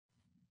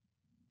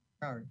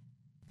All right.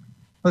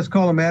 Let's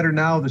call the matter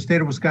now, the state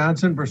of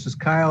Wisconsin versus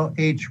Kyle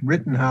H.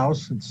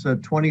 Rittenhouse. It's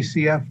 20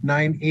 CF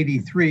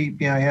 983.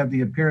 May I have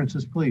the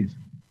appearances, please?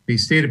 The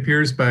state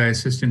appears by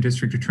Assistant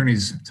District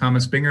Attorneys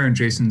Thomas Binger and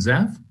Jason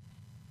Zaff.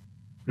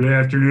 Good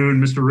afternoon.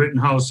 Mr.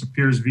 Rittenhouse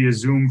appears via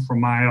Zoom from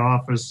my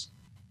office.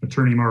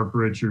 Attorney Mark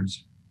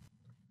Richards.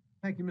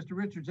 Thank you, Mr.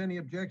 Richards. Any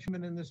objection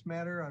in this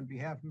matter on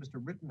behalf of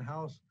Mr.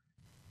 Rittenhouse?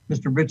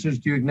 Mr. Richards,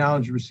 do you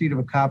acknowledge receipt of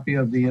a copy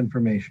of the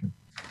information?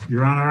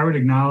 Your Honor, I would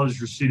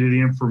acknowledge receipt of the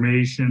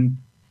information,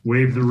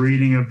 waive the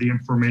reading of the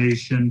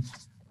information.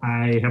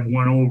 I have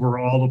went over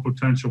all the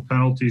potential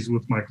penalties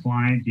with my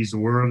client. He's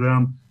aware of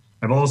them.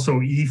 I've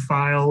also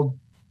e-filed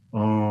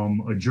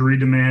a jury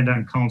demand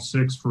on count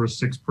 6 for a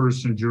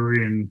 6-person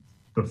jury and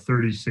the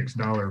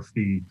 $36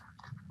 fee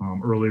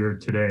earlier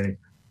today.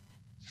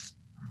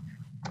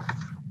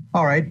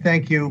 All right,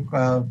 thank you.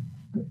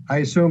 I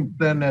assume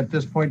then at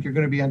this point you're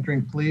going to be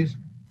entering pleas?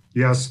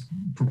 Yes,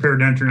 prepared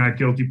to enter not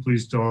guilty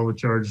pleas to all the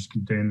charges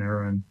contained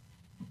therein.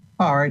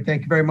 All right,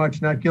 thank you very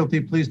much. Not guilty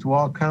pleas to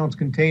all counts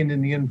contained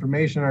in the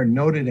information are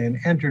noted and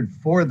entered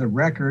for the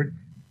record.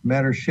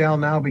 Matter shall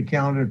now be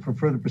counted for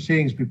further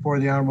proceedings before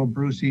the Honorable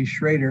Bruce E.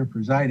 Schrader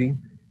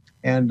presiding,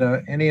 and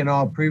any and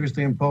all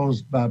previously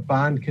imposed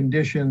bond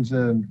conditions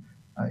and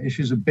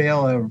issues of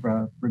bail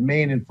have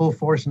remain in full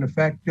force and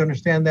effect. Do you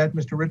understand that,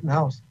 Mr.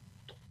 Rittenhouse?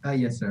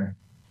 Yes, sir.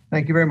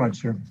 Thank you very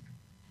much, sir.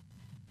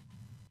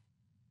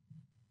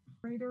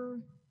 Schrader,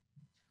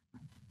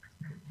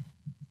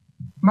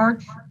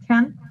 March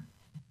 10th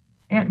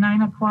at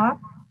 9 o'clock.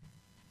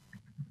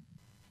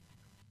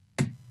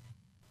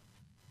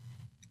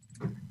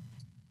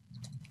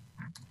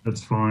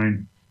 That's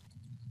fine.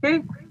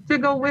 Okay, to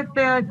go with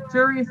that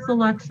jury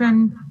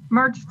selection,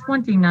 March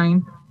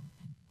 29th.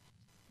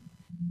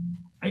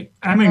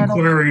 I'm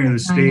inquiring of the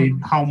state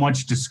how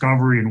much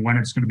discovery and when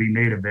it's going to be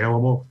made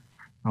available.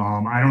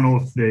 I don't know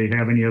if they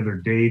have any other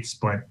dates,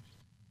 but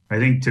I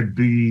think to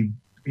be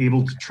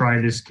able to try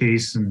this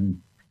case in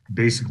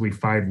basically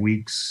 5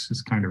 weeks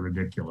is kind of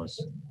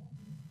ridiculous.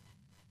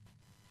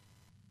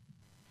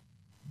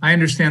 I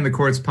understand the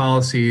court's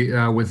policy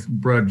with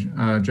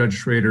Judge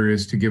Schrader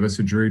is to give us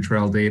a jury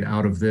trial date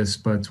out of this,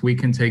 but we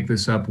can take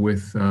this up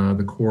with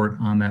the court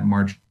on that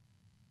March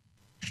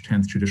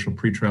 10th judicial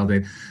pretrial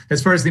date.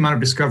 As far as the amount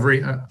of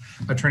discovery,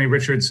 Attorney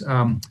Richards,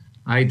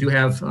 I do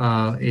have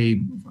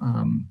a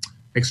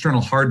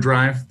external hard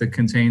drive that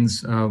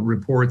contains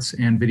reports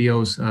and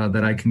videos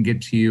that I can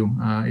get to you.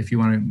 If you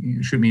want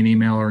to shoot me an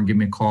email or give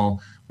me a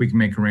call, we can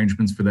make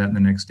arrangements for that in the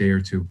next day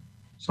or two.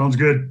 Sounds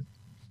good.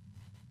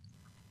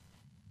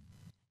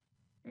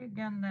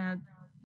 Again, that